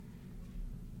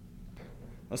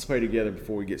Let's pray together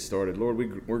before we get started. Lord,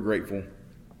 we're grateful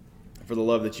for the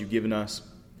love that you've given us,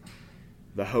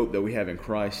 the hope that we have in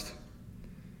Christ,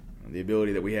 the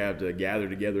ability that we have to gather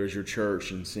together as your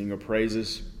church and sing your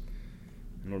praises.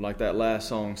 And Lord, like that last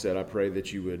song said, I pray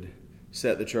that you would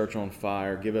set the church on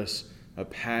fire. Give us a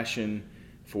passion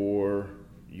for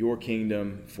your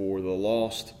kingdom, for the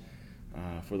lost,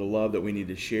 for the love that we need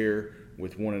to share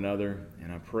with one another.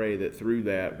 And I pray that through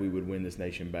that we would win this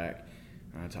nation back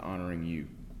to honoring you.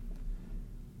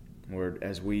 Lord,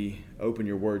 as we open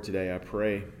your word today, I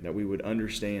pray that we would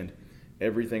understand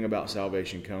everything about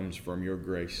salvation comes from your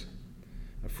grace,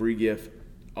 a free gift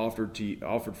offered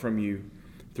from you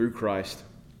through Christ.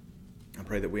 I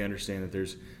pray that we understand that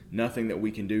there's nothing that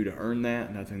we can do to earn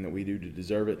that, nothing that we do to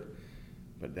deserve it,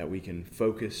 but that we can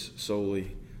focus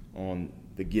solely on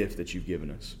the gift that you've given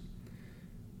us.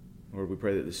 Lord, we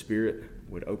pray that the Spirit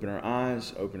would open our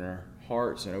eyes, open our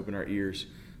hearts, and open our ears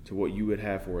to what you would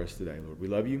have for us today. Lord, we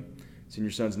love you. It's in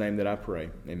your Son's name that I pray.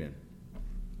 Amen.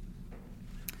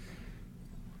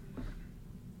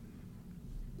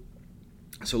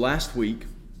 So last week,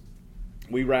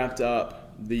 we wrapped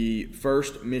up the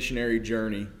first missionary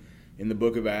journey in the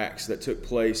book of Acts that took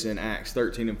place in Acts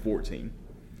 13 and 14.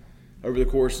 Over the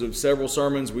course of several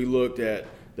sermons, we looked at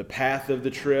the path of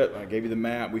the trip. I gave you the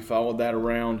map. We followed that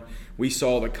around. We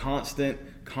saw the constant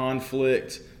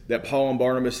conflict that Paul and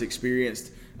Barnabas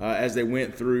experienced as they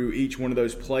went through each one of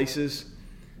those places.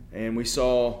 And we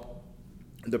saw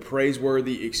the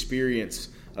praiseworthy experience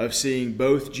of seeing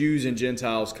both Jews and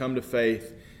Gentiles come to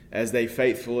faith as they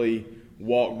faithfully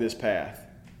walked this path.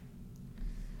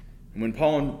 And when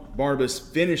Paul and Barnabas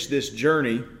finished this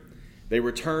journey, they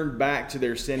returned back to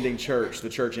their sending church, the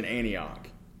church in Antioch.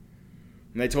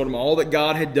 And they told them all that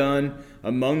God had done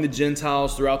among the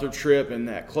Gentiles throughout their trip, and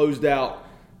that closed out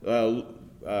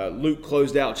Luke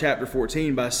closed out chapter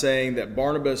 14 by saying that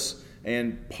Barnabas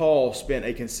and Paul spent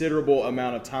a considerable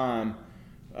amount of time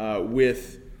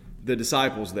with the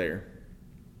disciples there.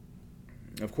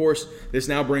 Of course, this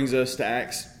now brings us to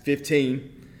Acts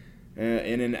 15.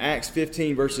 And in Acts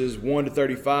 15, verses 1 to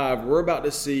 35, we're about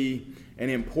to see an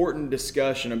important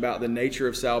discussion about the nature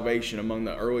of salvation among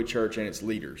the early church and its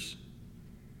leaders.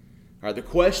 All right, the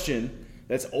question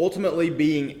that's ultimately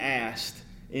being asked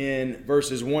in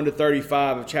verses 1 to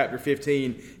 35 of chapter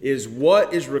 15 is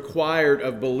what is required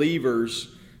of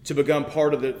believers to become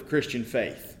part of the Christian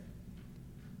faith?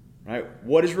 Right?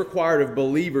 What is required of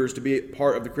believers to be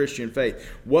part of the Christian faith?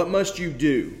 What must you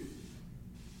do,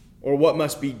 or what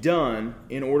must be done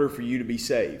in order for you to be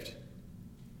saved?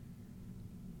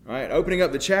 All right, opening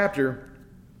up the chapter,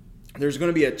 there's going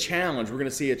to be a challenge. We're going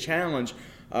to see a challenge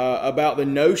about the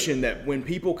notion that when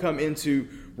people come into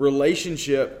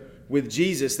relationship with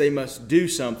Jesus, they must do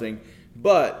something.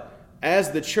 But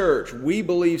as the church, we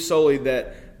believe solely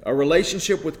that a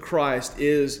relationship with Christ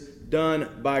is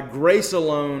done by grace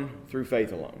alone, through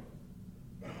faith alone.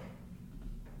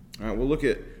 All right, we'll look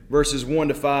at verses 1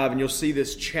 to 5, and you'll see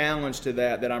this challenge to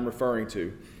that I'm referring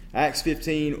to. Acts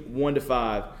 15, 1 to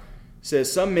 5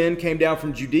 says, "Some men came down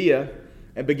from Judea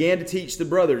and began to teach the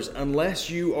brothers, unless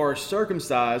you are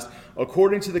circumcised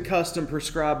according to the custom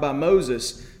prescribed by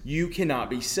Moses, you cannot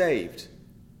be saved."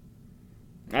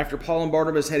 After Paul and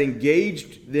Barnabas had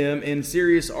engaged them in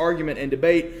serious argument and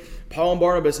debate, Paul and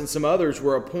Barnabas and some others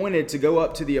were appointed to go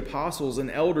up to the apostles and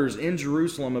elders in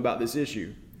Jerusalem about this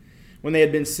issue. When they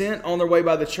had been sent on their way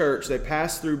by the church, they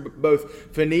passed through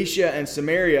both Phoenicia and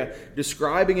Samaria,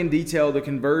 describing in detail the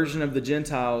conversion of the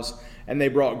Gentiles, and they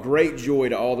brought great joy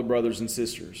to all the brothers and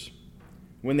sisters.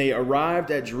 When they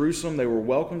arrived at Jerusalem, they were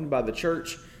welcomed by the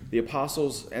church, the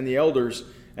apostles, and the elders,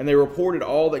 and they reported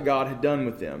all that God had done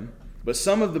with them. But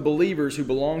some of the believers who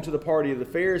belonged to the party of the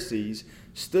Pharisees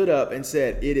stood up and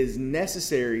said, "It is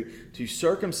necessary to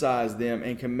circumcise them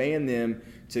and command them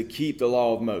to keep the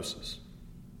law of Moses."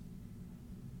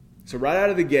 So right out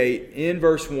of the gate, in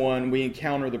verse 1, we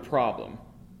encounter the problem.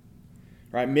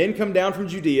 Right, men come down from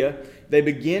Judea. They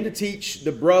begin to teach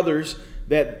the brothers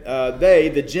that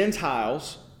the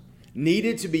Gentiles,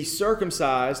 needed to be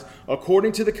circumcised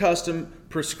according to the custom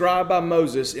prescribed by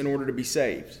Moses in order to be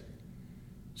saved.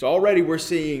 So already we're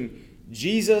seeing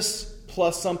Jesus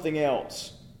plus something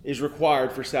else is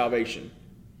required for salvation.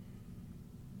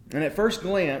 And at first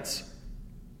glance,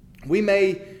 we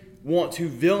may want to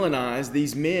villainize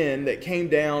these men that came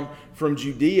down from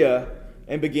Judea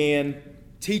and began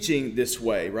teaching this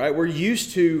way, right? We're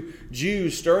used to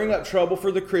Jews stirring up trouble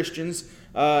for the Christians,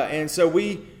 and so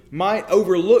we might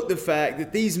overlook the fact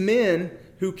that these men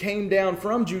who came down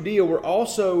from Judea were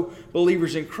also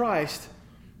believers in Christ,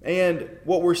 And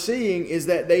what we're seeing is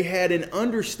that they had an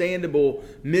understandable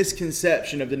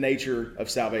misconception of the nature of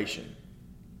salvation.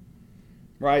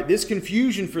 Right? This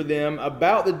confusion for them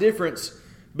about the difference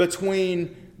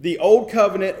between the old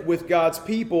covenant with God's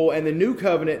people and the new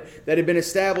covenant that had been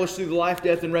established through the life,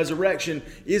 death, and resurrection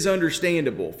is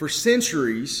understandable. For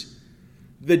centuries,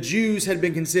 the Jews had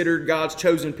been considered God's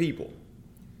chosen people.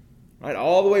 Right?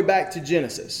 All the way back to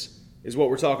Genesis is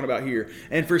what we're talking about here.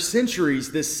 And for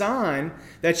centuries, the sign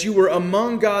that you were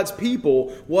among God's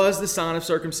people was the sign of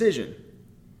circumcision.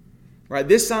 Right?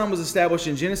 This sign was established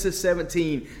in Genesis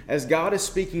 17 as God is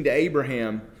speaking to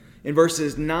Abraham. In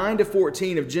verses 9 to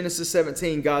 14 of Genesis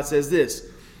 17, God says this,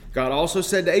 God also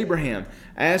said to Abraham,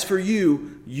 as for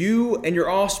you, you and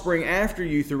your offspring after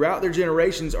you throughout their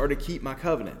generations are to keep my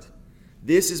covenant.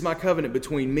 This is my covenant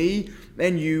between me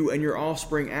and you and your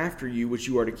offspring after you, which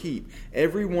you are to keep.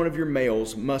 Every one of your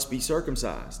males must be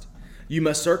circumcised. You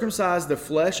must circumcise the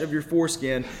flesh of your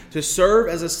foreskin to serve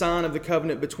as a sign of the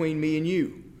covenant between me and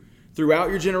you. Throughout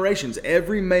your generations,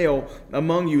 every male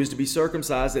among you is to be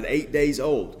circumcised at 8 days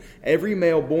old. Every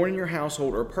male born in your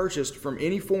household or purchased from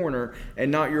any foreigner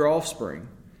and not your offspring.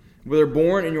 Whether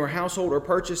born in your household or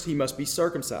purchased, he must be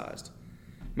circumcised.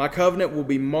 My covenant will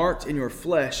be marked in your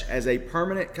flesh as a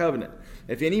permanent covenant.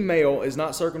 If any male is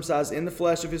not circumcised in the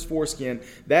flesh of his foreskin,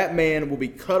 that man will be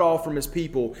cut off from his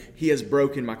people. He has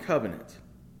broken my covenant.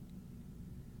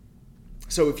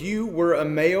 So if you were a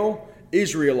male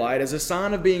Israelite, as a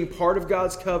sign of being part of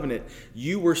God's covenant,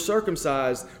 you were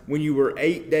circumcised when you were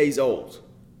 8 days old.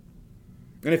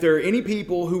 And if there are any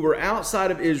people who were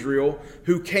outside of Israel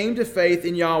who came to faith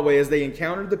in Yahweh as they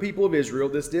encountered the people of Israel,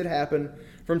 this did happen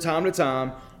from time to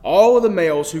time, all of the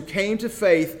males who came to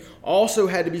faith also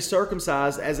had to be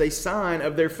circumcised as a sign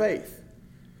of their faith.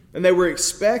 And they were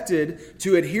expected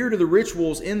to adhere to the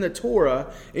rituals in the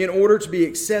Torah in order to be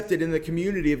accepted in the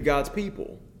community of God's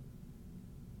people.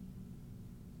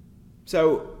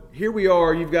 So here we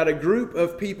are, you've got a group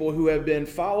of people who have been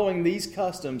following these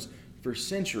customs for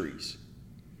centuries.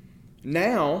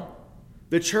 Now,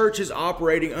 the church is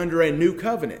operating under a new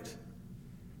covenant.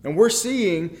 And we're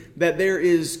seeing that there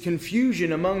is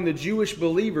confusion among the Jewish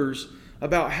believers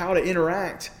about how to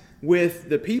interact with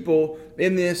the people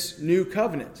in this new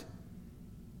covenant.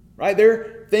 Right?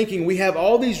 They're thinking we have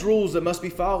all these rules that must be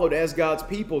followed as God's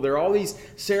people. There are all these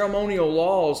ceremonial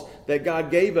laws that God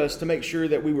gave us to make sure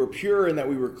that we were pure and that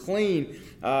we were clean.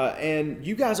 And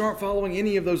you guys aren't following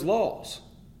any of those laws.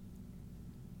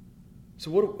 So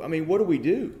what do we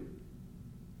do?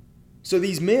 So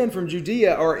these men from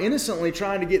Judea are innocently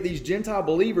trying to get these Gentile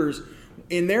believers,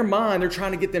 in their mind, they're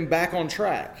trying to get them back on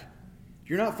track.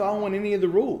 You're not following any of the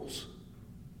rules.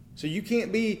 So you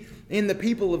can't be in the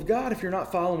people of God if you're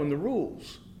not following the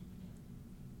rules.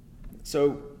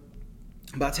 So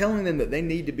by telling them that they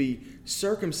need to be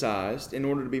circumcised in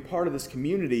order to be part of this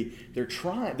community, they're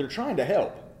trying to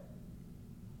help.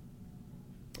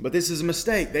 But this is a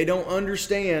mistake. They don't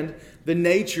understand the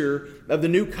nature of the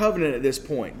new covenant at this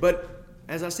point. But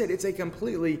as I said, it's a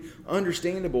completely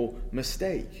understandable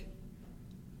mistake.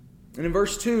 And in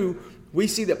verse 2, we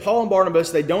see that Paul and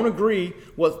Barnabas, they don't agree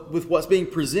with what's being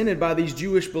presented by these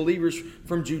Jewish believers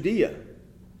from Judea.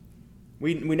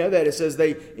 We know that it says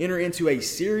they enter into a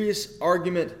serious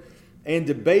argument and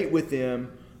debate with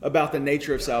them about the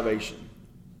nature of salvation.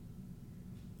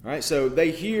 All right, so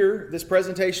they hear this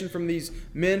presentation from these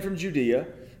men from Judea,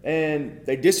 and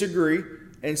they disagree,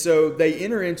 and so they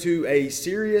enter into a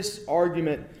serious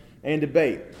argument and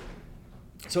debate.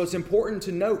 So it's important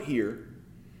to note here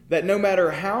that no matter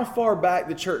how far back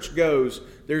the church goes,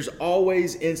 there's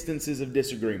always instances of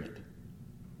disagreement.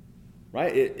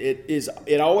 Right?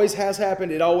 It always has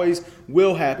happened. It always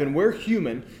will happen. We're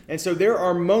human. And so there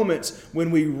are moments when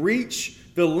we reach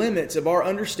the limits of our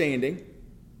understanding,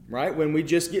 right? When we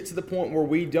just get to the point where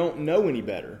we don't know any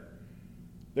better.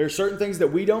 There are certain things that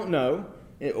we don't know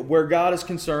where God is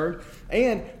concerned.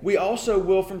 And we also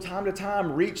will from time to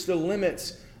time reach the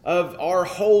limits of our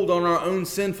hold on our own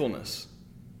sinfulness.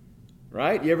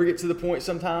 Right? You ever get to the point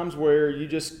sometimes where you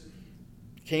just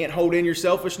can't hold in your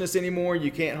selfishness anymore,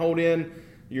 you can't hold in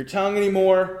your tongue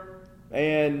anymore,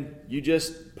 and you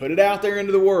just put it out there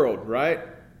into the world, right?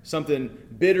 Something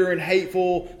bitter and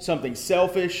hateful, something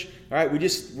selfish, all right? We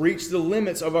just reach the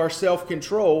limits of our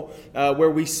self-control where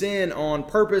we sin on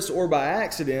purpose or by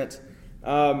accident.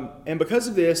 And because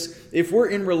of this, if we're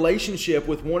in relationship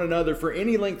with one another for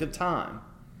any length of time,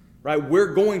 right,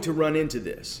 we're going to run into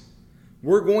this.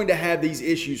 We're going to have these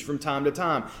issues from time to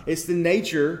time. It's the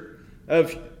nature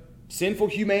of sinful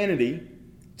humanity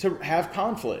to have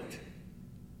conflict.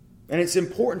 And it's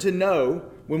important to know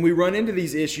when we run into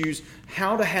these issues,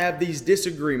 how to have these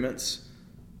disagreements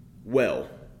well.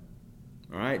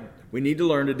 All right? We need to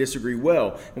learn to disagree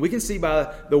well. And we can see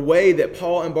by the way that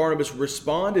Paul and Barnabas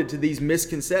responded to these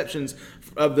misconceptions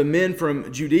of the men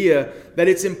from Judea that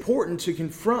it's important to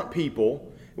confront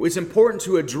people. It's important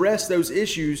to address those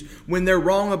issues when they're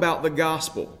wrong about the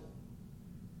gospel.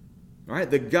 All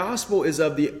right? The gospel is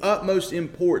of the utmost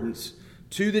importance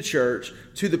to the church,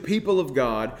 to the people of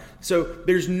God. So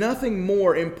there's nothing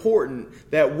more important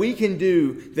that we can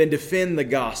do than defend the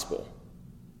gospel.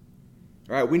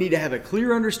 All right, we need to have a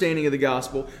clear understanding of the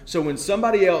gospel, so when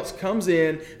somebody else comes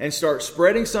in and starts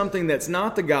spreading something that's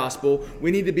not the gospel,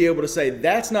 we need to be able to say,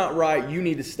 that's not right, you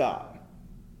need to stop.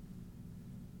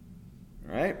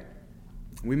 All right?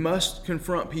 We must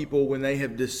confront people when they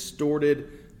have distorted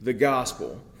the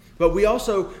gospel. But we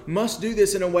also must do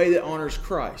this in a way that honors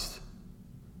Christ.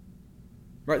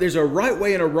 Right? There's a right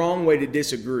way and a wrong way to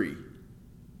disagree.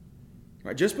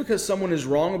 Right? Just because someone is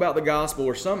wrong about the gospel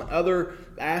or some other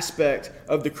aspect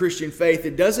of the Christian faith,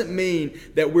 it doesn't mean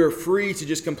that we're free to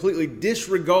just completely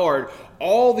disregard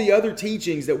all the other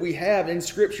teachings that we have in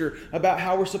Scripture about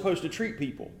how we're supposed to treat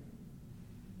people.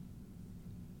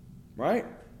 Right?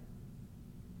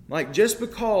 Like, just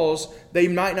because they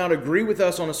might not agree with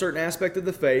us on a certain aspect of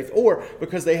the faith, or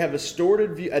because they have a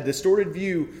distorted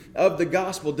view of the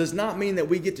gospel, does not mean that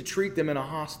we get to treat them in a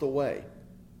hostile way.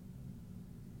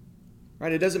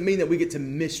 Right? It doesn't mean that we get to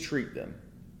mistreat them.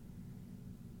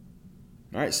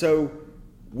 All right, so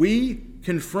we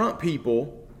confront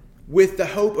people with the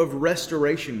hope of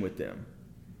restoration with them.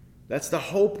 That's the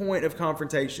whole point of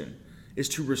confrontation, is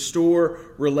to restore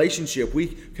relationship. We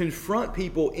confront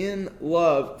people in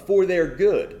love for their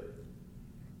good.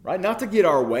 Right? Not to get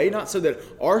our way, not so that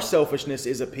our selfishness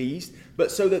is appeased,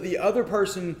 but so that the other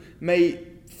person may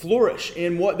flourish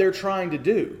in what they're trying to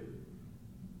do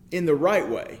in the right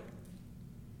way.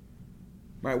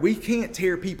 Right? We can't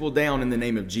tear people down in the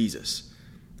name of Jesus.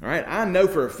 All right? I know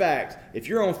for a fact, if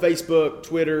you're on Facebook,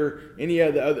 Twitter, any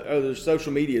of the other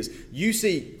social medias, you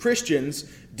see Christians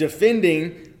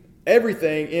defending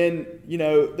everything in,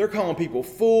 they're calling people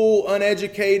fool,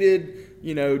 uneducated,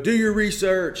 do your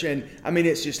research. And I mean,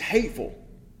 it's just hateful.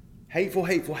 Hateful,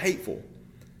 hateful, hateful.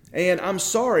 And I'm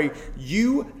sorry,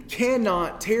 you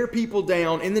cannot tear people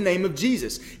down in the name of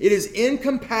Jesus. It is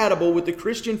incompatible with the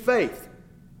Christian faith.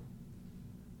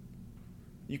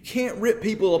 You can't rip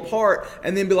people apart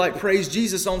and then be like, praise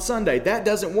Jesus on Sunday. That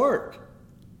doesn't work.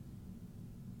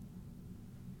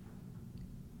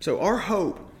 So our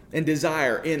hope and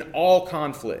desire in all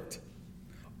conflict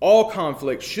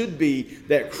should be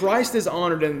that Christ is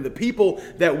honored and the people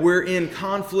that we're in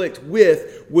conflict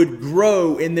with would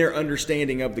grow in their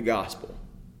understanding of the gospel.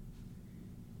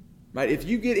 Right? If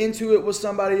you get into it with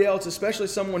somebody else, especially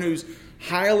someone who's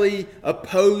highly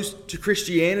opposed to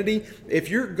Christianity, if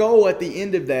your goal at the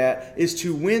end of that is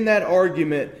to win that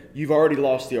argument, you've already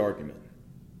lost the argument.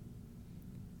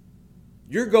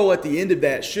 Your goal at the end of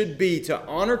that should be to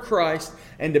honor Christ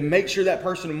and to make sure that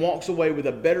person walks away with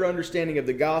a better understanding of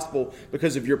the gospel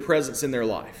because of your presence in their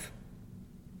life.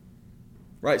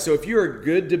 Right? So if you're a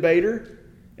good debater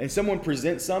and someone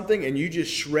presents something and you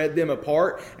just shred them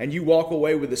apart and you walk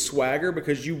away with a swagger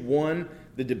because you won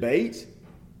the debate,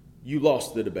 you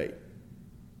lost the debate.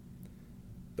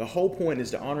 The whole point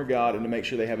is to honor God and to make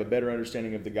sure they have a better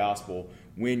understanding of the gospel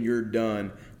when you're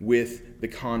done with the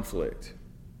conflict.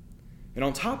 And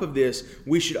on top of this,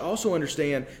 we should also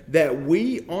understand that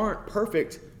we aren't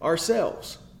perfect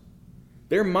ourselves.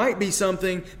 There might be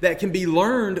something that can be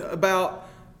learned about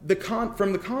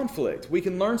from the conflict. We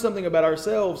can learn something about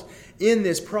ourselves in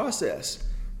this process,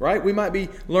 right? We might be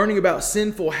learning about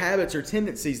sinful habits or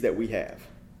tendencies that we have.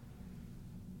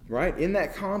 Right? In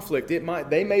that conflict, they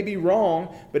may be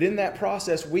wrong, but in that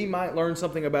process, we might learn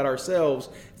something about ourselves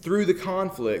through the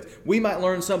conflict. We might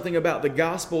learn something about the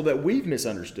gospel that we've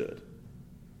misunderstood.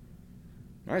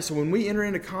 All right, so when we enter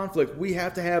into conflict, we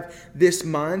have to have this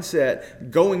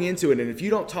mindset going into it. And if you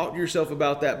don't talk to yourself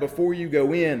about that before you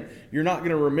go in, you're not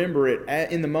going to remember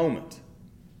it in the moment.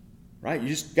 Right? You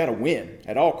just got to win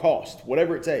at all costs,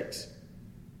 whatever it takes.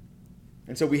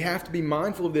 And so we have to be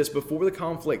mindful of this before the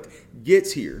conflict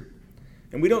gets here.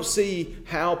 And we don't see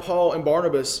how Paul and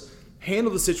Barnabas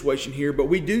handle the situation here, but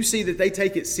we do see that they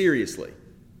take it seriously.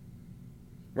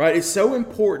 Right? It's so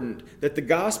important that the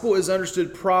gospel is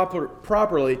understood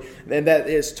properly and that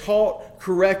it's taught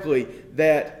correctly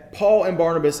that Paul and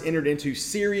Barnabas entered into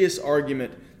serious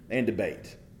argument and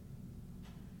debate.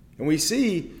 And we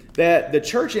see that the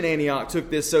church in Antioch took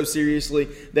this so seriously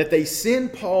that they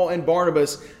send Paul and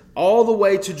Barnabas all the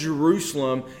way to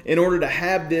Jerusalem in order to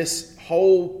have this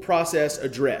whole process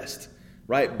addressed.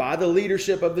 right, by the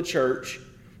leadership of the church.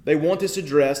 They want this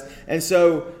addressed. And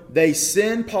so they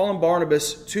send Paul and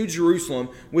Barnabas to Jerusalem,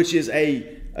 which is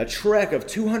a trek of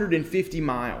 250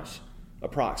 miles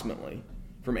approximately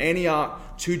from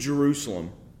Antioch to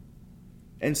Jerusalem.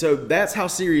 And so that's how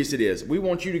serious it is. We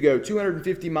want you to go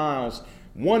 250 miles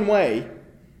one way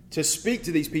to speak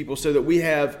to these people so that we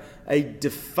have a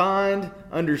defined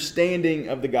understanding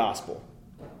of the gospel.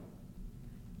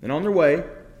 And on their way,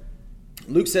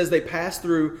 Luke says they passed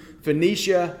through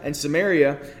Phoenicia and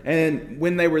Samaria, and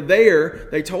when they were there,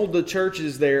 they told the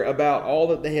churches there about all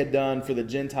that they had done for the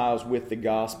Gentiles with the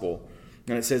gospel.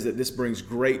 And it says that this brings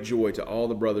great joy to all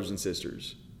the brothers and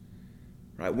sisters.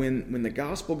 Right? When the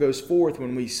gospel goes forth,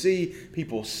 when we see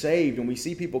people saved, and we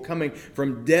see people coming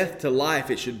from death to life,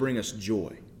 it should bring us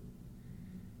joy.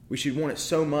 We should want it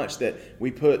so much that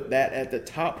we put that at the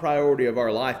top priority of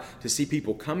our life, to see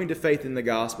people coming to faith in the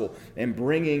gospel and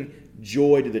bringing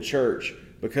joy to the church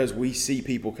because we see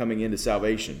people coming into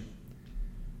salvation.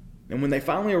 And when they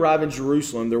finally arrive in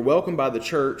Jerusalem, they're welcomed by the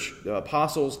church, the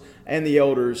apostles, and the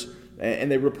elders,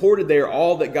 and they reported there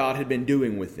all that God had been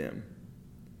doing with them.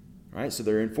 Right? So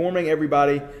they're informing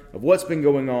everybody of what's been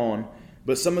going on.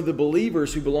 But some of the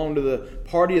believers who belonged to the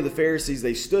party of the Pharisees,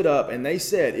 they stood up and they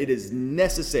said, it is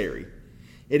necessary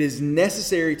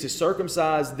to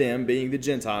circumcise them, being the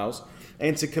Gentiles,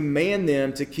 and to command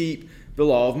them to keep the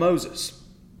law of Moses.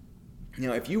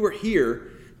 Now, if you were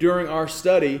here during our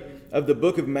study of the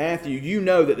book of Matthew, you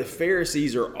know that the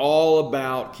Pharisees are all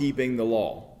about keeping the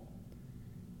law.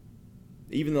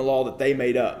 Even the law that they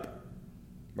made up.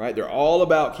 Right? They're all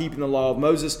about keeping the law of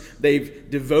Moses. They've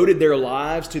devoted their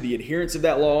lives to the adherence of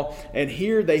that law. And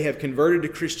here they have converted to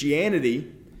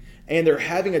Christianity, and they're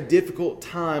having a difficult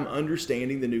time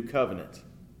understanding the new covenant.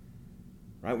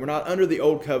 Right? We're not under the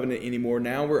old covenant anymore.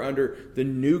 Now we're under the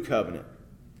new covenant.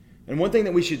 And one thing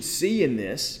that we should see in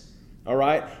this, all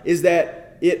right, is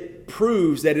that it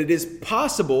proves that it is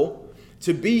possible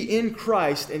to be in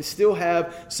Christ and still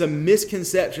have some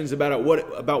misconceptions about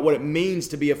what it means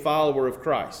to be a follower of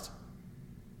Christ.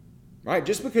 Right?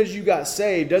 Just because you got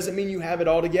saved doesn't mean you have it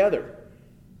all together.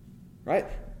 Right?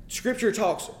 Scripture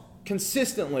talks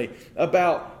consistently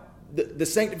about the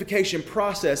sanctification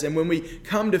process, and when we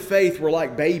come to faith, we're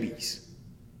like babies.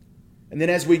 And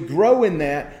then as we grow in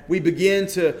that, we begin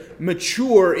to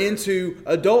mature into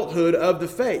adulthood of the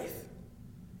faith.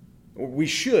 Or we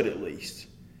should, at least.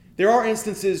 There are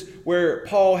instances where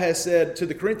Paul has said to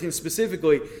the Corinthians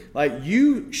specifically, like,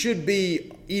 you should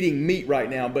be eating meat right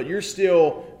now, but you're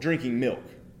still drinking milk.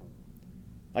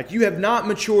 Like, you have not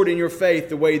matured in your faith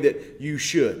the way that you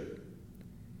should.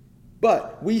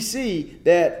 But we see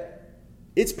that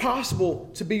it's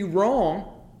possible to be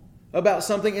wrong about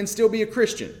something and still be a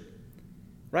Christian.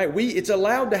 Right? It's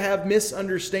allowed to have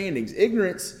misunderstandings.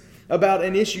 Ignorance about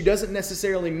an issue doesn't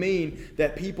necessarily mean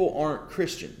that people aren't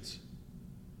Christians.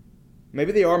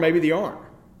 Maybe they are, maybe they aren't,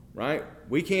 right?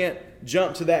 We can't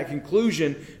jump to that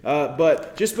conclusion,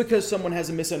 but just because someone has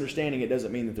a misunderstanding, it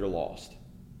doesn't mean that they're lost.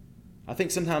 I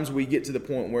think sometimes we get to the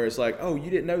point where it's like, oh, you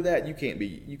didn't know that? You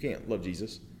can't love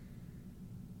Jesus,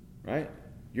 right?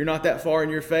 You're not that far in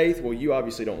your faith? Well, you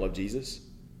obviously don't love Jesus,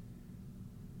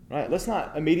 right? Let's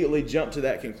not immediately jump to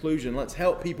that conclusion. Let's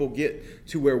help people get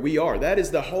to where we are. That is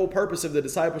the whole purpose of the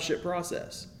discipleship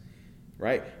process.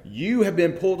 Right? You have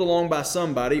been pulled along by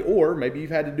somebody, or maybe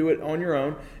you've had to do it on your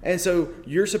own. And so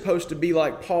you're supposed to be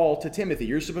like Paul to Timothy.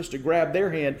 You're supposed to grab their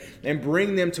hand and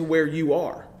bring them to where you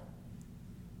are.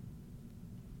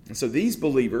 And so these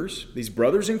believers, these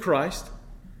brothers in Christ,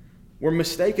 were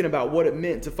mistaken about what it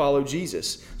meant to follow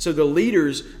Jesus. So the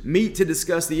leaders meet to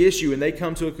discuss the issue, and they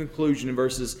come to a conclusion in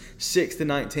verses 6 to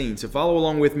 19. So follow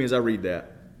along with me as I read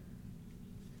that.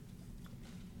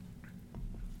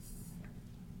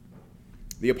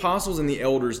 The apostles and the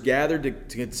elders gathered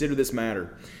to consider this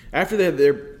matter. After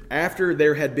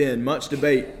there had been much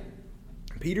debate,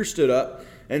 Peter stood up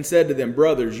and said to them,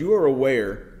 "Brothers, you are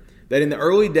aware that in the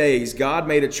early days God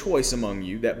made a choice among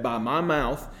you that by my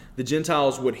mouth the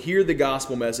Gentiles would hear the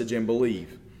gospel message and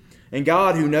believe. And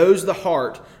God, who knows the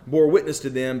heart, bore witness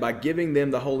to them by giving them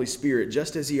the Holy Spirit,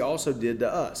 just as He also did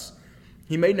to us.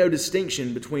 He made no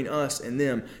distinction between us and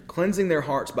them, cleansing their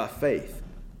hearts by faith.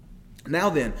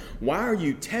 Now then, why are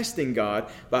you testing God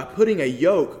by putting a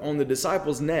yoke on the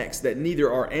disciples' necks that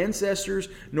neither our ancestors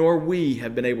nor we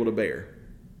have been able to bear?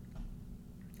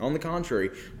 On the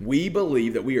contrary, we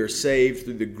believe that we are saved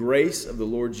through the grace of the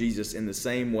Lord Jesus in the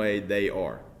same way they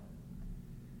are."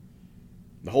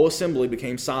 The whole assembly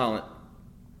became silent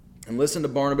and listened to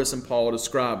Barnabas and Paul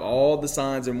describe all the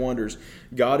signs and wonders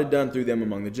God had done through them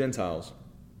among the Gentiles.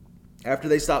 After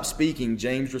they stopped speaking,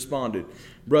 James responded,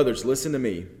 "Brothers, listen to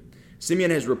me.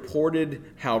 Simeon has reported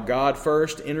how God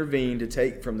first intervened to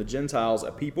take from the Gentiles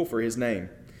a people for his name.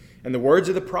 And the words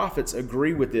of the prophets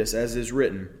agree with this, as is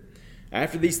written.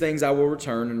 After these things I will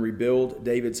return and rebuild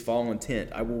David's fallen tent.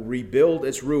 I will rebuild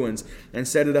its ruins and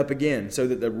set it up again, so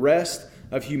that the rest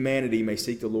of humanity may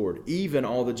seek the Lord, even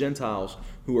all the Gentiles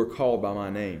who are called by my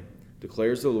name,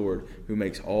 declares the Lord, who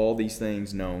makes all these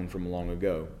things known from long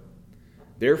ago.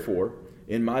 Therefore,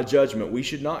 in my judgment, we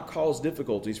should not cause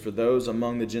difficulties for those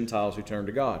among the Gentiles who turn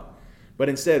to God, but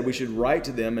instead we should write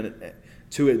to them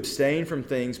to abstain from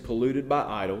things polluted by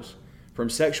idols, from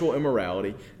sexual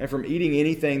immorality, and from eating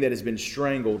anything that has been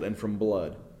strangled, and from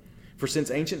blood. For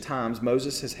since ancient times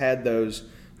Moses has had those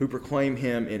who proclaim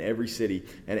him in every city,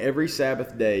 and every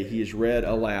Sabbath day he is read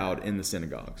aloud in the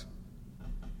synagogues."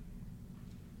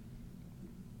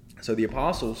 So the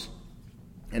apostles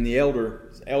and the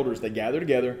elders, they gather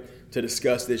together to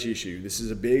discuss this issue. This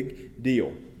is a big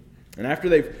deal. And after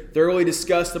they've thoroughly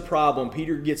discussed the problem,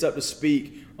 Peter gets up to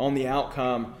speak on the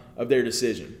outcome of their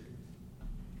decision.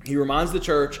 He reminds the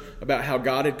church about how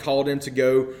God had called him to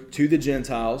go to the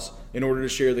Gentiles in order to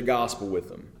share the gospel with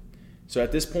them. So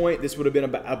at this point, this would have been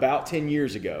about 10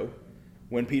 years ago,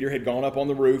 when Peter had gone up on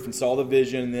the roof and saw the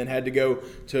vision and then had to go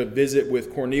to visit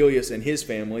with Cornelius and his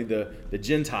family, the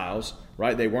Gentiles,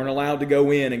 right? They weren't allowed to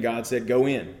go in, and God said, "Go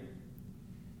in."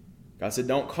 God said,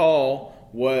 "Don't call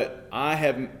what I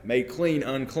have made clean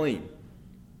unclean."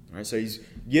 All right, so he's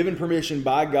given permission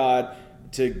by God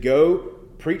to go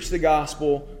preach the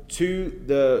gospel to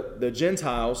the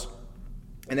Gentiles.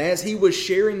 And as he was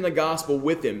sharing the gospel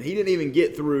with them, he didn't even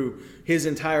get through his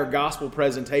entire gospel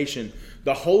presentation.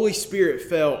 The Holy Spirit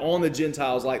fell on the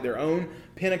Gentiles like their own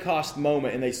Pentecost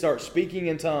moment, and they start speaking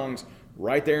in tongues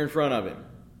right there in front of him.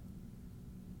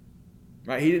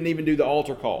 Right? He didn't even do the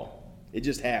altar call. It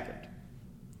just happened.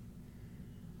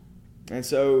 And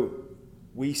so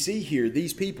we see here,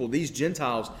 these people, these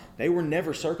Gentiles, they were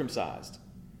never circumcised.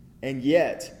 And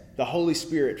yet, the Holy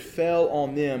Spirit fell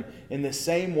on them in the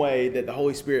same way that the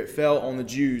Holy Spirit fell on the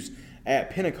Jews at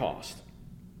Pentecost.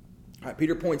 All right,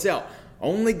 Peter points out,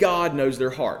 only God knows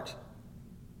their heart.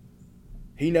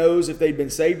 He knows if they'd been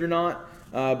saved or not,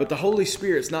 but the Holy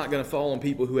Spirit's not going to fall on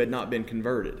people who had not been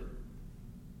converted.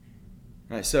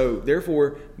 All right, so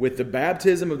therefore, with the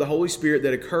baptism of the Holy Spirit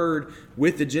that occurred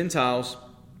with the Gentiles,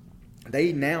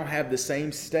 they now have the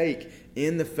same stake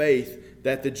in the faith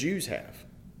that the Jews have.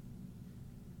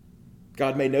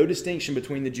 God made no distinction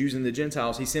between the Jews and the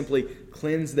Gentiles. He simply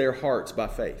cleansed their hearts by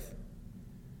faith.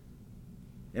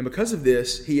 And because of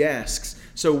this, he asks,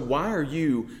 so why are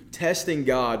you testing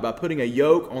God by putting a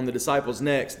yoke on the disciples'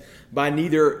 necks that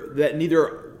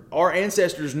neither our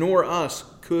ancestors nor us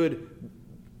could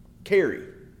carry?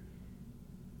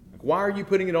 Why are you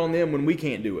putting it on them when we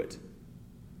can't do it?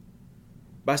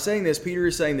 By saying this, Peter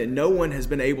is saying that no one has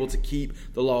been able to keep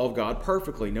the law of God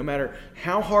perfectly. No matter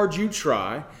how hard you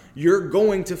try, you're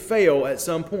going to fail at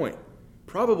some point.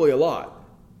 Probably a lot.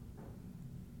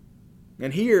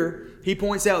 And here, he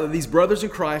points out that these brothers in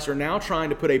Christ are now trying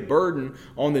to put a burden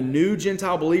on the new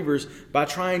Gentile believers by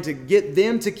trying to get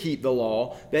them to keep the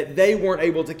law that they weren't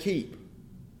able to keep.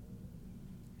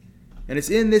 And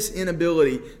it's in this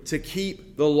inability to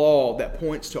keep the law that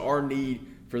points to our need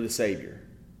for the Savior.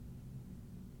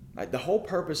 The whole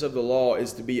purpose of the law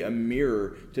is to be a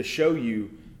mirror to show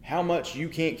you how much you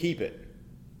can't keep it.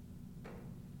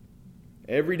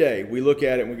 Every day we look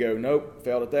at it and we go, nope,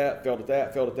 failed at that, failed at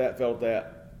that, failed at that, failed at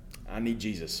that. I need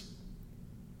Jesus.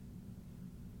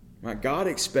 Right? God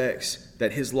expects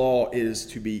that His law is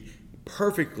to be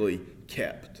perfectly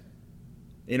kept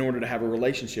in order to have a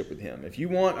relationship with Him. If you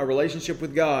want a relationship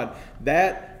with God,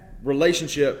 that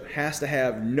relationship has to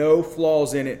have no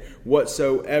flaws in it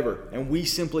whatsoever. And we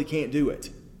simply can't do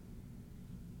it.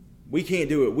 We can't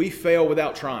do it. We fail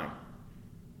without trying.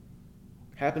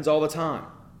 Happens all the time.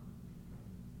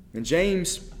 And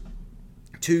James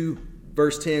 2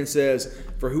 verse 10 says,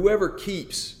 "For whoever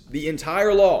keeps the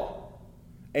entire law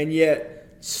and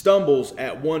yet stumbles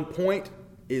at one point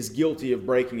is guilty of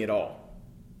breaking it all."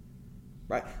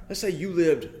 Right? Let's say you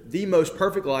lived the most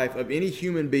perfect life of any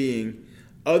human being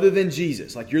other than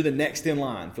Jesus, like you're the next in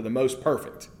line for the most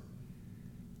perfect.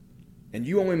 And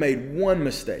you only made one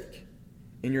mistake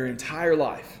in your entire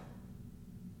life.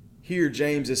 Here,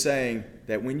 James is saying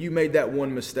that when you made that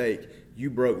one mistake, you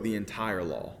broke the entire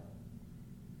law.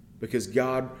 Because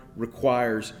God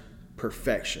requires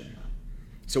perfection.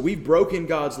 So we've broken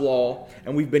God's law,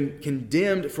 and we've been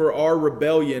condemned for our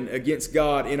rebellion against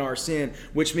God in our sin,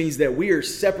 which means that we are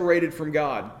separated from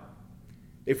God.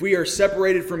 If we are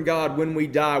separated from God when we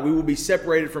die, we will be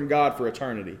separated from God for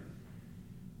eternity.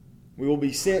 We will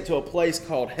be sent to a place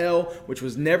called hell, which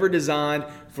was never designed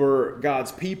for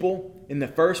God's people in the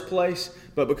first place.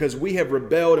 But because we have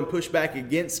rebelled and pushed back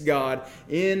against God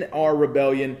in our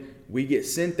rebellion, we get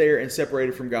sent there and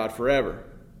separated from God forever.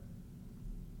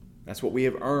 That's what we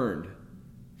have earned.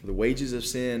 For the wages of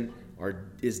sin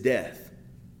is death.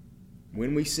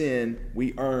 When we sin,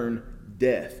 we earn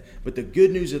death. But the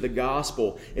good news of the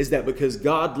gospel is that because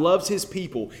God loves His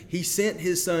people, He sent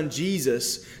His Son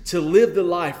Jesus to live the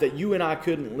life that you and I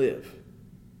couldn't live.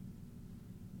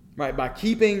 Right? By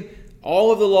keeping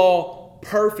all of the law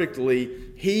perfectly,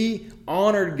 He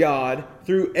honored God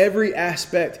through every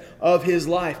aspect of His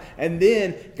life. And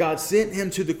then God sent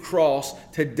Him to the cross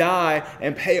to die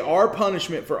and pay our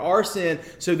punishment for our sin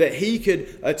so that He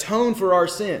could atone for our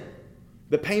sin.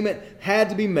 The payment had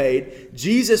to be made.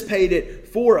 Jesus paid it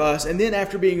for us. And then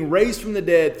after being raised from the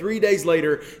dead 3 days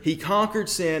later, He conquered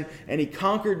sin and He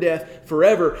conquered death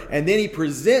forever. And then He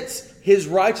presents His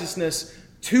righteousness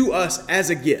to us as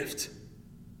a gift.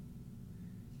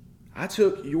 I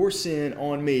took your sin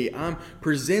on me. I'm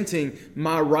presenting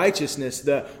my righteousness,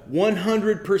 the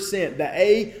 100%, the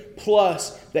A+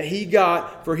 that He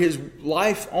got for His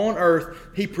life on earth.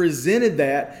 He presented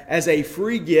that as a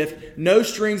free gift, no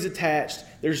strings attached.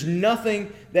 There's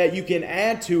nothing that you can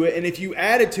add to it. And if you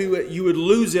added to it, you would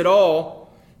lose it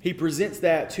all. He presents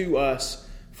that to us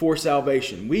for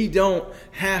salvation. We don't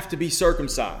have to be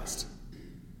circumcised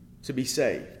to be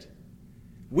saved.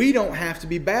 We don't have to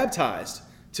be baptized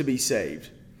to be saved.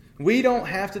 We don't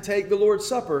have to take the Lord's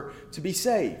Supper to be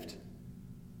saved.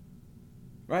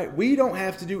 Right? We don't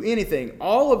have to do anything.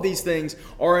 All of these things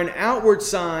are an outward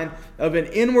sign of an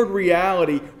inward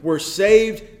reality. We're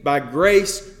saved by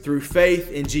grace through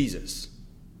faith in Jesus.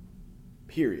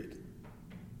 Period.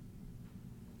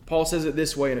 Paul says it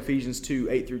this way in Ephesians 2,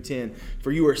 8 through 10.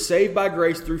 For you are saved by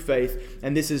grace through faith,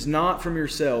 and this is not from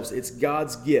yourselves. It's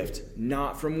God's gift,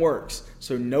 not from works,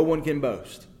 so no one can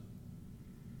boast.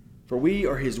 For we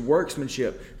are His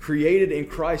workmanship, created in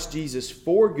Christ Jesus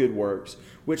for good works,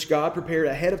 which God prepared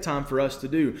ahead of time for us to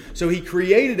do. So He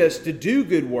created us to do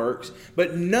good works,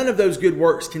 but none of those good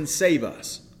works can save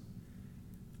us.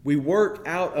 We work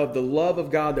out of the love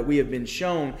of God that we have been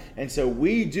shown, and so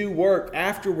we do work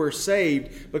after we're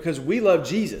saved because we love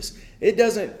Jesus.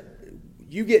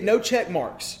 You get no check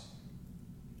marks,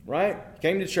 right?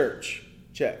 Came to church,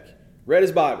 check. Read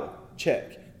his Bible,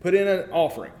 check. Put in an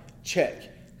offering, check.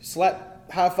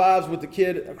 Slap high fives with the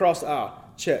kid across the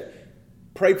aisle, check.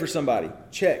 Pray for somebody,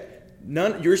 check.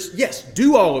 Yes,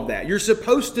 do all of that. You're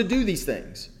supposed to do these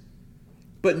things,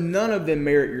 but none of them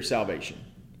merit your salvation.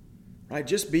 Right?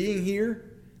 Just being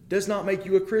here does not make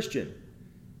you a Christian.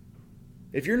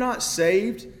 If you're not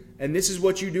saved and this is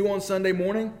what you do on Sunday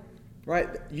morning, right?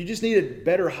 You just need a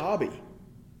better hobby.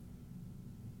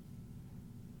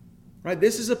 Right?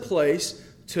 This is a place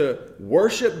to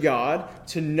worship God,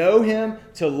 to know Him,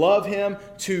 to love Him,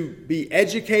 to be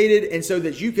educated, and so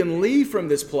that you can leave from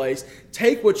this place,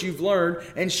 take what you've learned,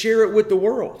 and share it with the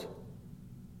world.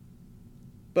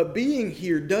 But being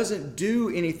here doesn't do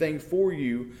anything for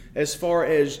you as far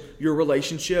as your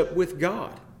relationship with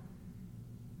God.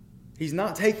 He's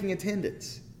not taking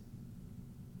attendance.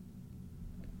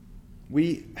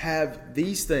 We have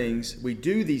these things, we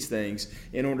do these things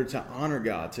in order to honor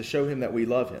God, to show Him that we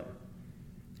love Him,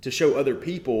 to show other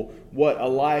people what a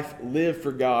life lived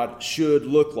for God should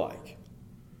look like.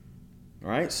 All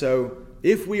right? So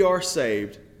if we are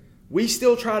saved, we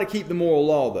still try to keep the moral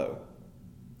law, though.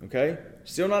 Okay?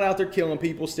 Still not out there killing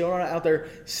people, still not out there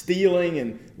stealing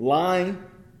and lying.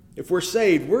 If we're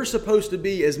saved, we're supposed to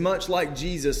be as much like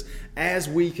Jesus as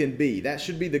we can be. That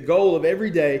should be the goal of every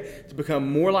day, to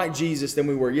become more like Jesus than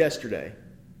we were yesterday.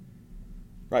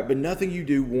 Right? But nothing you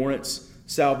do warrants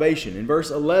salvation. In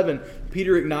verse 11,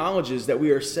 Peter acknowledges that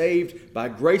we are saved by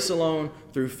grace alone,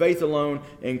 through faith alone,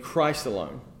 in Christ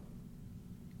alone.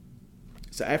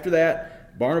 So after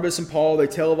that, Barnabas and Paul, they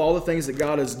tell of all the things that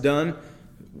God has done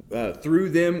through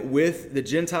them with the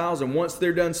Gentiles. And once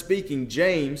they're done speaking,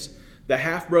 James, the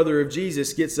half-brother of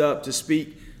Jesus, gets up to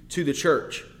speak to the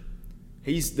church.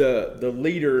 He's the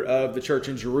leader of the church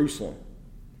in Jerusalem.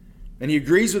 And he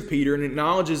agrees with Peter and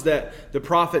acknowledges that the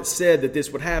prophet said that this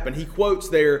would happen. He quotes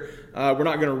there, we're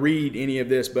not going to read any of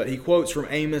this, but he quotes from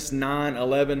Amos 9,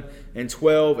 11, and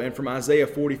 12, and from Isaiah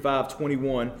 45,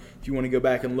 21, if you want to go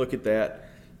back and look at that.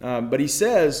 But he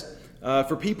says,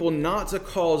 for people not to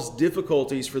cause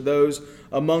difficulties for those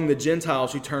among the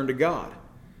Gentiles who turn to God.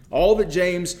 All that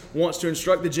James wants to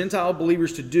instruct the Gentile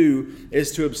believers to do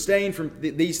is to abstain from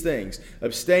these things.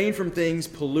 Abstain from things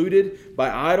polluted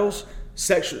by idols,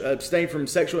 abstain from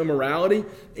sexual immorality,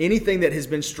 anything that has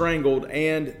been strangled,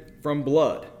 and from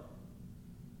blood.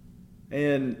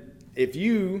 And if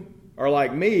you are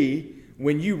like me,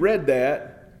 when you read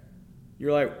that,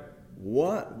 you're like,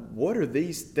 what are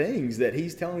these things that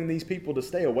he's telling these people to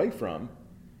stay away from?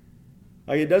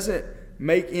 Like, it doesn't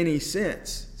make any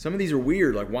sense. Some of these are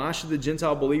weird. Like, why should the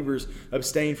Gentile believers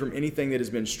abstain from anything that has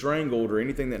been strangled or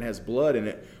anything that has blood in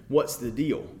it? What's the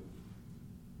deal?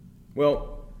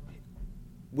 Well,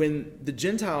 when the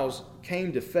Gentiles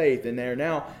came to faith and they're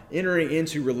now entering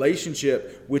into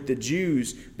relationship with the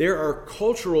Jews, there are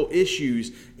cultural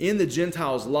issues in the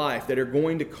Gentiles' life that are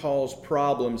going to cause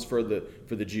problems for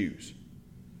the Jews.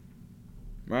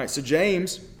 Right? So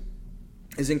James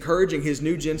is encouraging his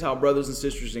new Gentile brothers and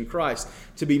sisters in Christ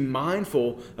to be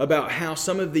mindful about how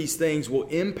some of these things will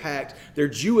impact their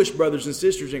Jewish brothers and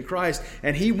sisters in Christ,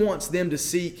 and he wants them to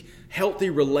seek healthy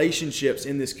relationships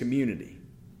in this community.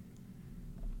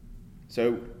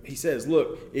 So he says,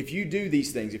 look, if you do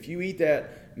these things, if you eat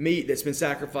that meat that's been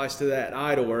sacrificed to that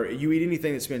idol, or you eat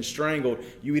anything that's been strangled,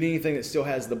 you eat anything that still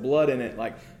has the blood in it,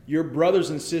 like your brothers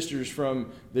and sisters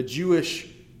from the Jewish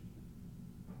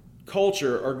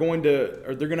culture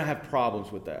they're going to have problems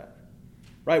with that.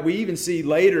 Right? We even see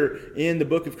later in the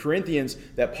book of Corinthians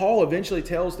that Paul eventually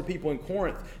tells the people in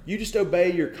Corinth, you just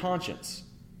obey your conscience.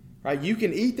 Right? You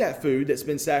can eat that food that's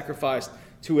been sacrificed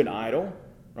to an idol.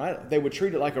 Right? They would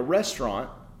treat it like a restaurant,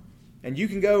 and you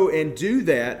can go and do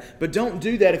that, but don't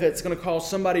do that if it's going to cause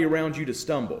somebody around you to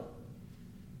stumble.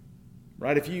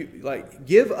 Right? If you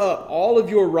give up all of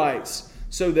your rights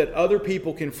so that other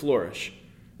people can flourish.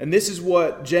 And this is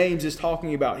what James is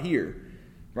talking about here.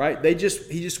 Right? He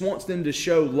just wants them to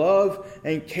show love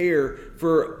and care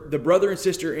for the brother and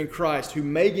sister in Christ who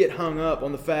may get hung up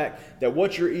on the fact that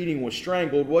what you're eating was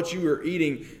strangled, what you were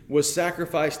eating was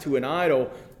sacrificed to an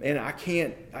idol, and I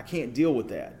can't deal with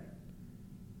that.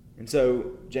 And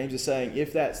so James is saying,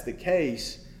 if that's the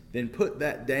case, then put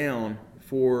that down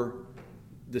for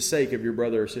the sake of your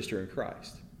brother or sister in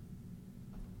Christ.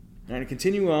 And to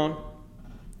continue on,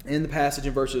 in the passage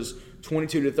in verses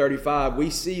 22 to 35,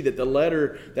 we see that the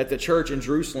letter that the church in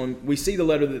Jerusalem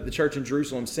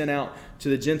sent out to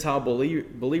the Gentile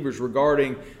believers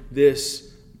regarding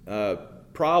this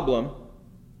problem.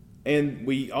 And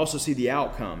we also see the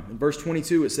outcome. In verse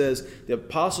 22, it says, the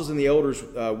apostles and the elders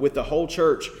with the whole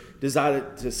church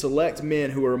decided to select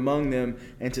men who were among them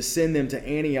and to send them to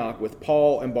Antioch with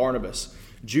Paul and Barnabas.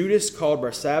 Judas, called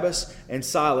Barsabbas, and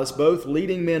Silas, both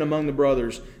leading men among the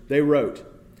brothers, they wrote,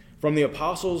 from the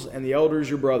apostles and the elders,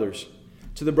 your brothers,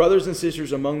 to the brothers and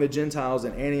sisters among the Gentiles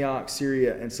in Antioch,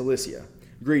 Syria, and Cilicia,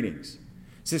 greetings.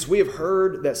 Since we have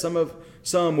heard that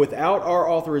some without our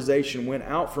authorization went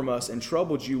out from us and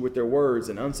troubled you with their words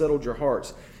and unsettled your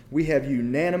hearts, we have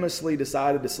unanimously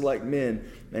decided to select men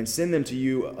and send them to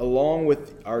you along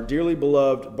with our dearly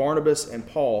beloved Barnabas and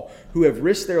Paul, who have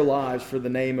risked their lives for the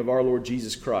name of our Lord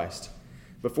Jesus Christ.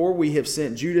 Therefore, we have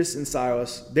sent Judas and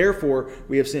Silas,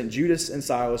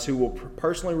 who will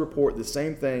personally report the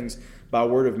same things by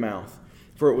word of mouth.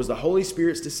 For it was the Holy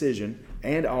Spirit's decision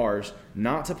and ours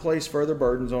not to place further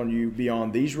burdens on you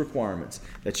beyond these requirements,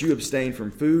 that you abstain from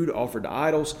food offered to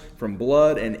idols, from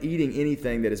blood and eating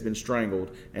anything that has been strangled,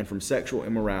 and from sexual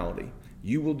immorality.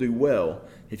 You will do well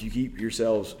if you keep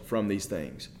yourselves from these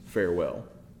things. Farewell.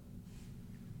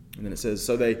 And then it says,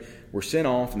 so they were sent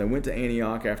off, and they went to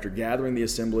Antioch after gathering the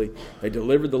assembly. They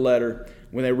delivered the letter.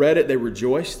 When they read it, they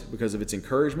rejoiced because of its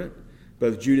encouragement.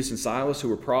 Both Judas and Silas, who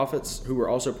were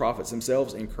also prophets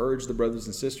themselves, encouraged the brothers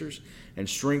and sisters and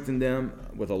strengthened them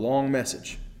with a long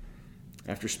message.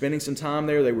 After spending some time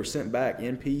there, they were sent back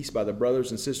in peace by the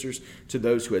brothers and sisters to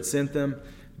those who had sent them.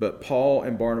 But Paul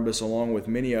and Barnabas, along with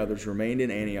many others, remained in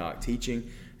Antioch, teaching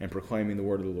and proclaiming the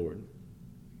word of the Lord.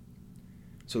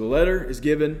 So the letter is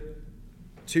given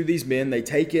to these men. They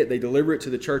take it, they deliver it to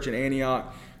the church in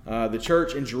Antioch. The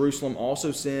church in Jerusalem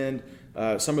also send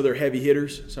some of their heavy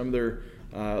hitters, some of their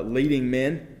leading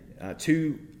men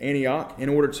to Antioch in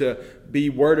order to be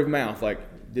word of mouth. Like,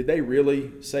 did they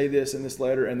really say this in this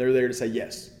letter? And they're there to say,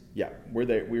 yes, yeah, we're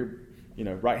there. We're,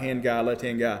 right-hand guy,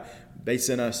 left-hand guy. They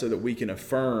sent us so that we can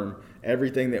affirm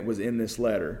everything that was in this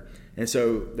letter. And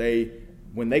so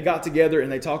when they got together and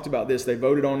they talked about this, they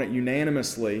voted on it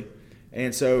unanimously.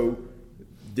 And so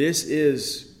this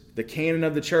is the canon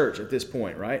of the church at this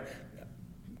point, right?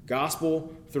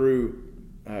 Gospel through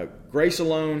grace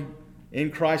alone, in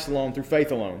Christ alone, through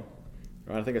faith alone.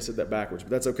 Right? I think I said that backwards, but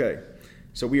that's okay.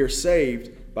 So we are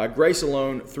saved by grace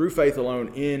alone, through faith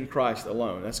alone, in Christ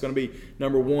alone. That's going to be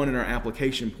number one in our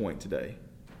application point today.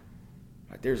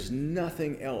 Right? There's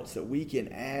nothing else that we can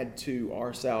add to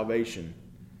our salvation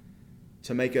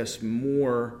to make us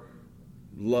more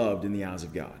loved in the eyes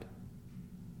of God.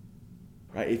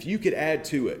 Right? If you could add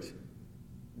to it,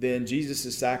 then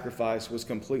Jesus' sacrifice was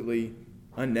completely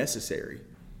unnecessary.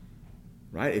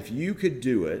 Right? If you could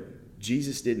do it,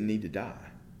 Jesus didn't need to die.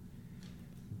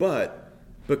 But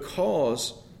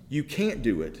because you can't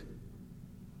do it,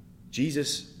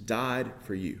 Jesus died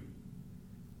for you.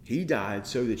 He died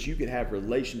so that you could have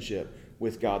relationship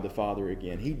with God the Father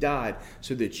again. He died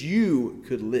so that you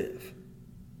could live.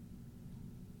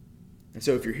 And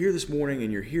so if you're here this morning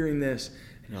and you're hearing this,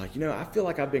 and you're like, I feel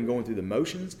like I've been going through the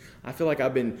motions. I feel like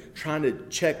I've been trying to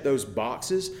check those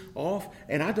boxes off,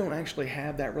 and I don't actually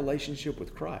have that relationship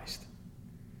with Christ.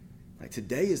 Like,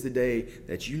 today is the day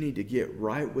that you need to get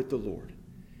right with the Lord.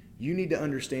 You need to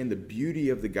understand the beauty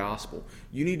of the gospel.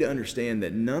 You need to understand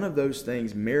that none of those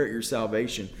things merit your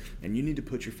salvation, and you need to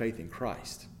put your faith in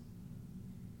Christ.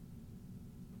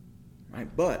 Right?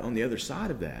 But on the other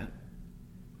side of that,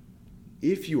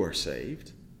 if you are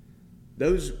saved,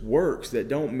 those works that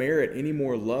don't merit any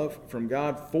more love from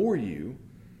God for you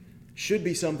should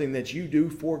be something that you do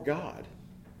for God.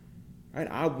 Right?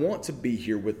 I want to be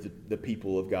here with the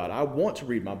people of God. I want to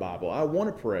read my Bible. I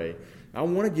want to pray. I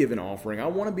want to give an offering. I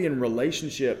want to be in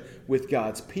relationship with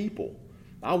God's people.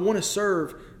 I want to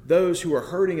serve those who are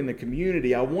hurting in the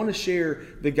community. I want to share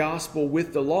the gospel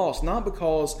with the lost, not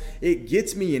because it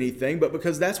gets me anything, but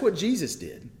because that's what Jesus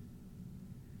did.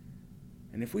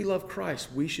 And if we love Christ,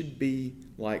 we should be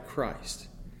like Christ.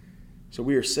 So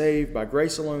we are saved by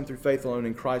grace alone, through faith alone,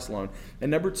 in Christ alone. And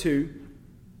number two,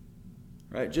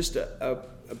 right, just a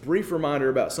brief reminder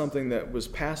about something that was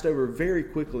passed over very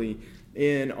quickly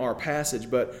in our passage.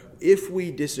 But if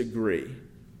we disagree,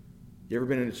 you ever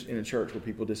been in a church where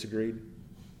people disagreed?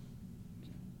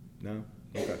 No?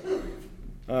 Okay.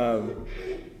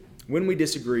 When we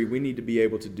disagree, we need to be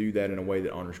able to do that in a way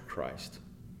that honors Christ.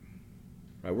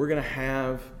 Right? We're going to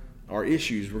have our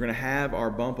issues. We're going to have our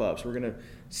bump ups. We're going to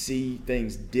see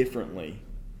things differently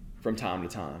from time to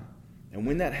time. And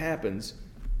when that happens,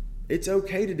 it's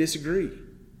okay to disagree.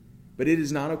 But it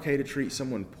is not okay to treat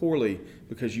someone poorly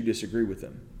because you disagree with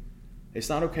them. It's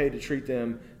not okay to treat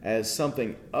them as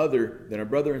something other than a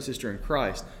brother and sister in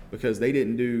Christ because they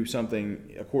didn't do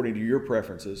something according to your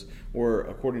preferences or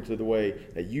according to the way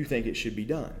that you think it should be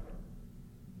done.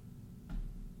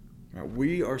 Right?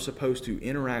 We are supposed to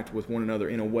interact with one another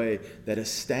in a way that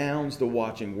astounds the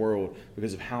watching world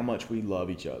because of how much we love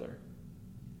each other.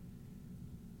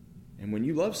 And when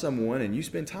you love someone and you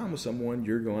spend time with someone,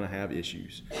 you're going to have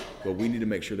issues. But we need to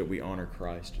make sure that we honor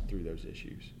Christ through those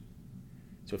issues.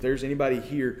 So if there's anybody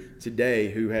here today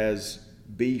who has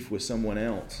beef with someone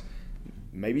else,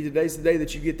 maybe today's the day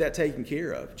that you get that taken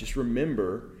care of. Just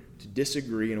remember to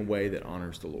disagree in a way that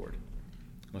honors the Lord.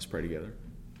 Let's pray together.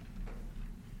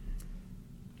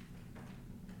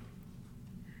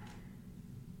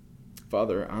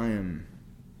 Father, I am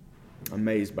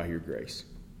amazed by your grace.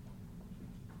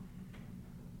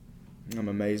 I'm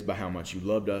amazed by how much you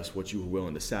loved us, what you were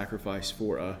willing to sacrifice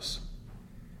for us.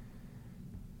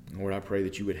 Lord, I pray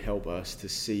that you would help us to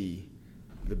see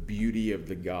the beauty of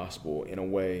the gospel in a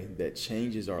way that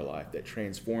changes our life, that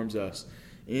transforms us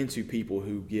into people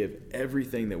who give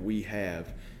everything that we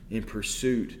have in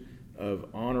pursuit of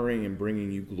honoring and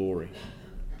bringing you glory.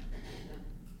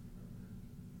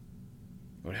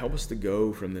 Lord, help us to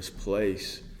go from this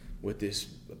place with this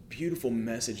beautiful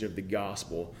message of the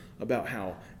gospel about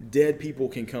how dead people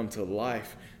can come to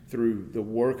life through the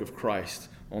work of Christ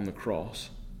on the cross.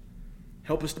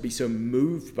 Help us to be so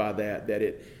moved by that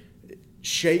it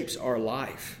shapes our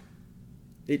life.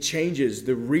 It changes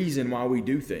the reason why we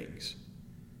do things.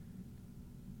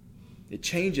 It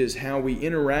changes how we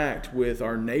interact with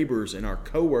our neighbors and our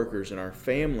coworkers and our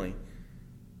family.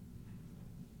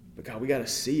 But God, we got to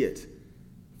see it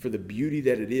for the beauty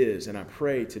that it is. And I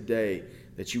pray today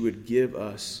that you would give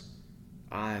us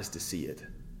eyes to see it.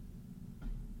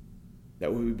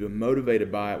 That we would be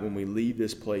motivated by it when we leave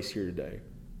this place here today.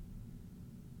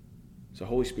 So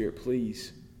Holy Spirit,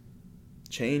 please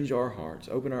change our hearts.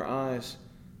 Open our eyes,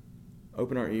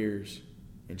 open our ears,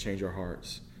 and change our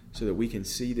hearts so that we can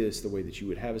see this the way that you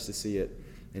would have us to see it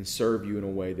and serve you in a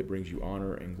way that brings you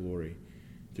honor and glory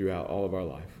throughout all of our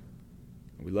life.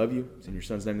 We love you. It's in your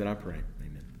Son's name that I pray.